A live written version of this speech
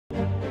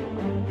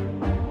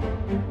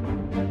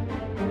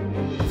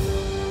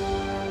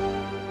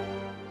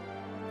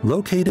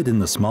Located in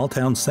the small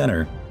town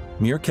center,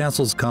 Mir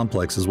Castle's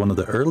complex is one of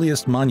the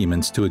earliest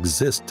monuments to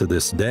exist to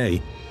this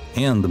day,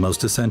 and the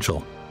most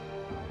essential.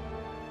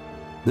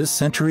 This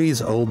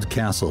centuries-old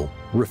castle,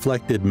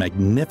 reflected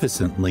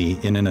magnificently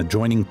in an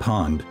adjoining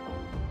pond,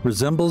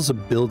 resembles a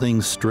building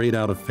straight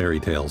out of fairy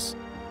tales.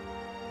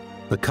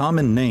 The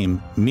common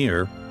name,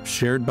 Mir,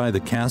 shared by the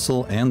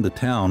castle and the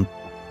town,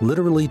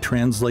 literally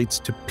translates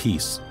to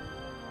peace.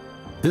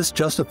 This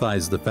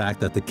justifies the fact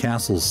that the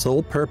castle's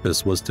sole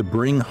purpose was to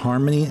bring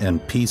harmony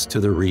and peace to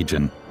the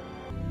region.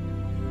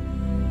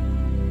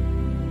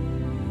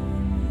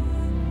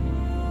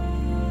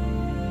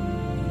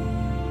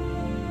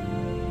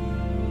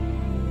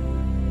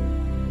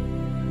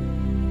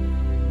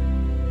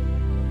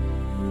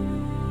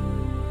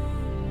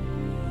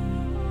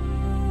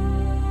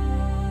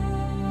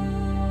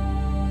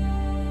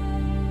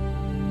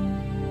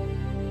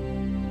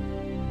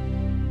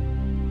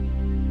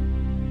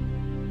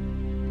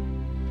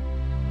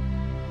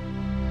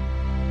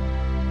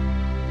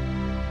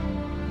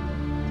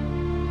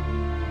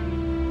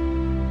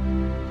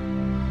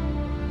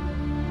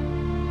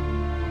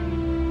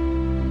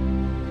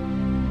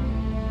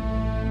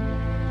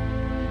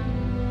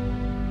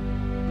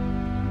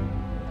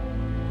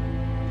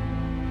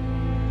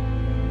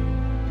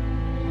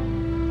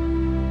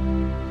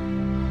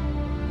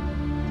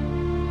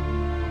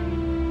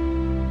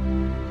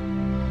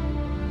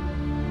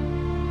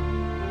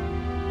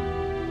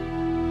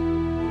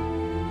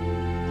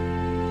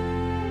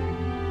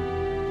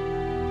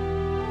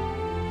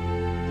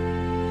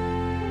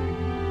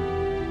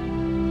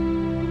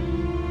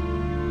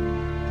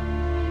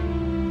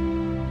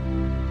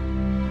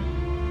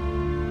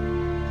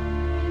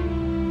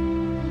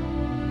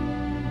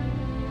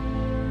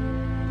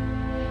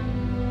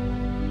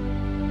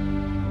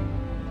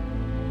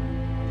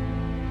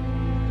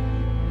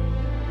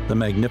 The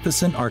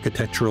magnificent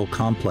architectural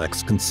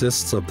complex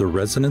consists of the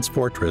residence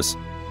fortress,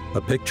 a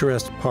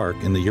picturesque park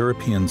in the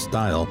European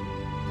style,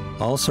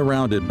 all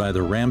surrounded by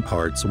the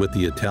ramparts with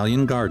the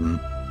Italian garden,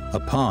 a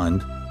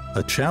pond,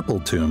 a chapel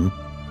tomb,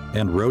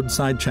 and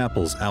roadside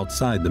chapels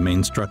outside the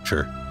main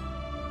structure.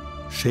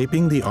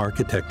 Shaping the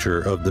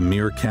architecture of the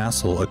Mir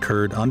Castle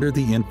occurred under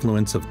the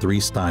influence of three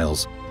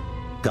styles: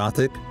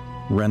 Gothic,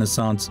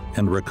 Renaissance,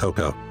 and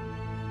Rococo.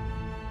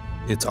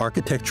 Its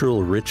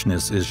architectural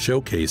richness is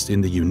showcased in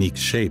the unique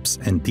shapes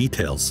and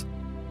details.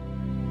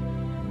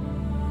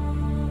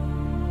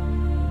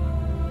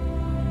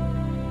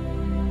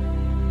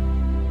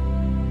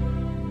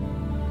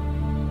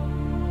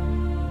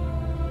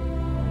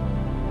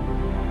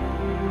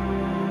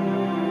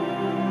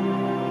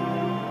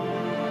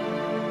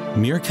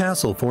 Mir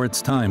Castle for its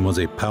time was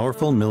a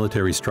powerful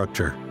military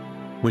structure,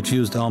 which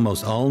used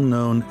almost all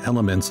known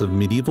elements of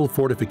medieval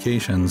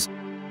fortifications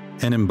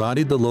and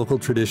embodied the local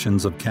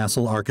traditions of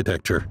castle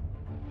architecture.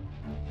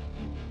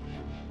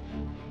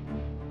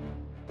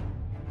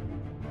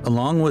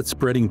 Along with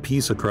spreading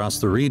peace across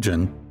the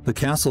region, the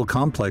castle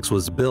complex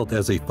was built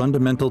as a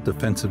fundamental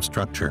defensive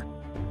structure.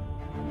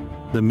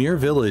 The Mir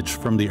village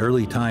from the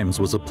early times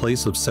was a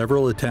place of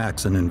several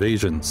attacks and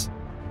invasions.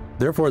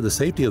 Therefore, the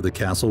safety of the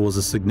castle was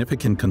a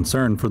significant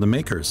concern for the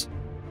makers.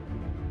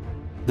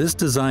 This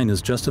design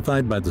is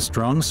justified by the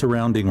strong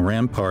surrounding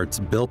ramparts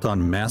built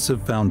on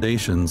massive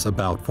foundations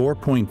about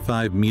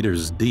 4.5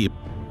 meters deep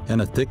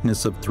and a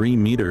thickness of 3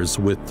 meters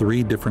with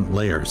 3 different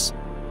layers.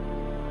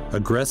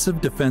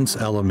 Aggressive defense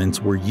elements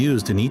were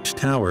used in each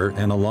tower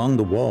and along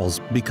the walls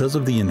because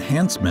of the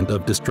enhancement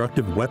of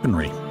destructive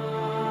weaponry.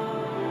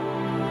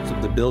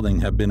 The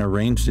building have been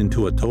arranged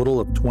into a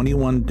total of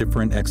 21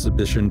 different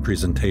exhibition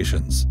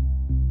presentations.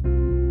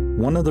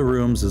 One of the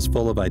rooms is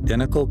full of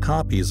identical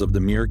copies of the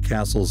Mir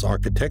Castle's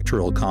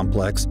architectural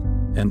complex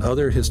and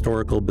other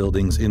historical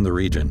buildings in the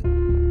region.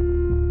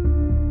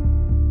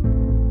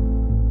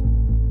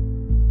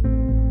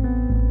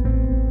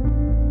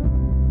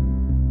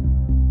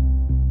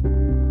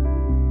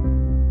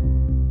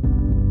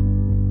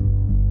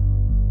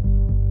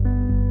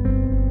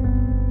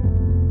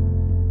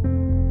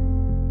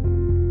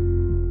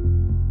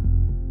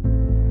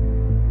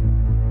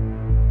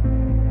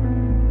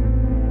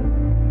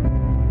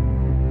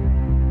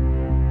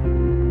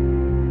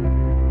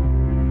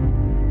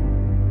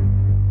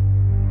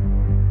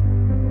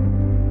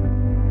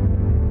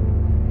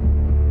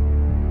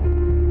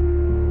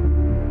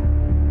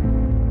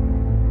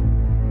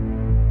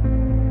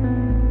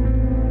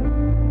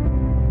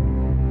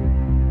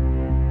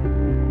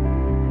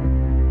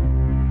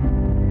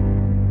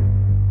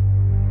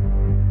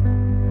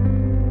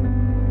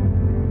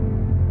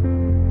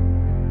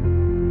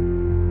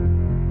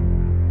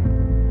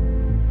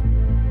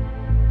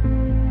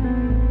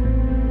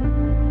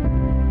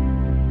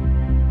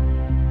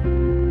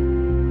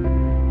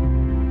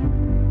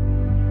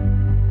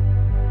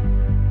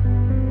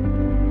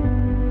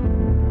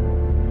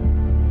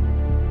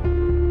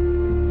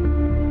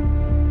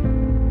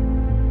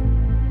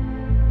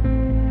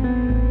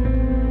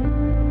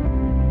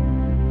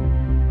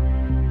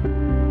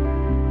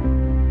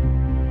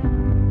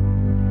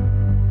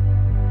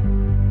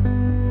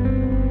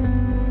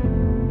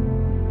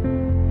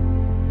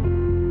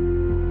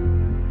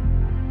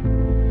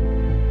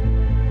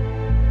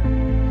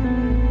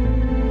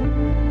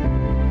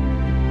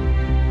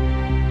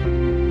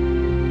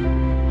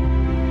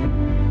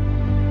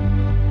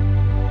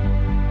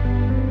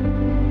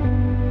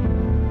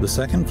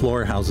 second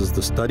floor houses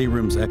the study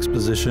room's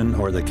exposition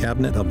or the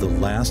cabinet of the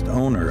last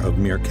owner of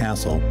Mir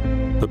Castle,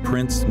 the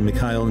Prince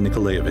Mikhail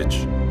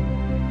Nikolaevich.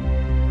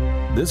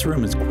 This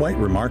room is quite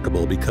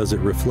remarkable because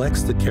it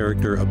reflects the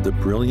character of the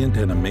brilliant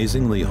and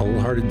amazingly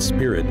wholehearted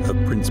spirit of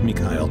Prince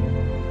Mikhail.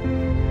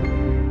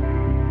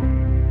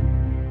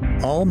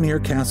 All Mir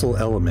Castle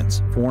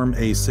elements form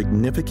a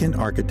significant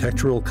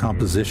architectural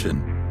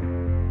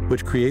composition,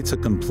 which creates a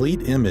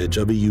complete image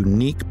of a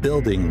unique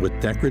building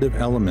with decorative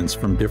elements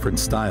from different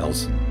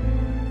styles.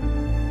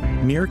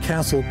 Mir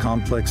Castle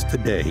Complex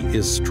today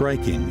is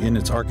striking in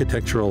its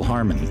architectural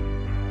harmony,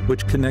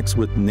 which connects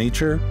with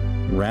nature,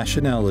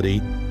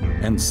 rationality,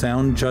 and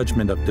sound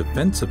judgment of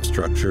defensive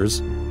structures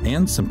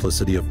and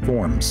simplicity of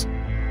forms.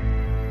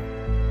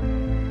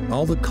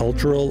 All the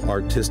cultural,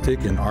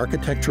 artistic, and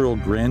architectural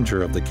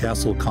grandeur of the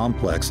castle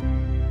complex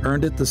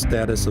earned it the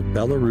status of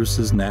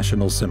Belarus's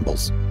national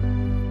symbols.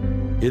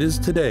 It is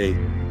today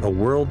a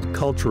world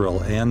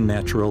cultural and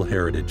natural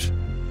heritage.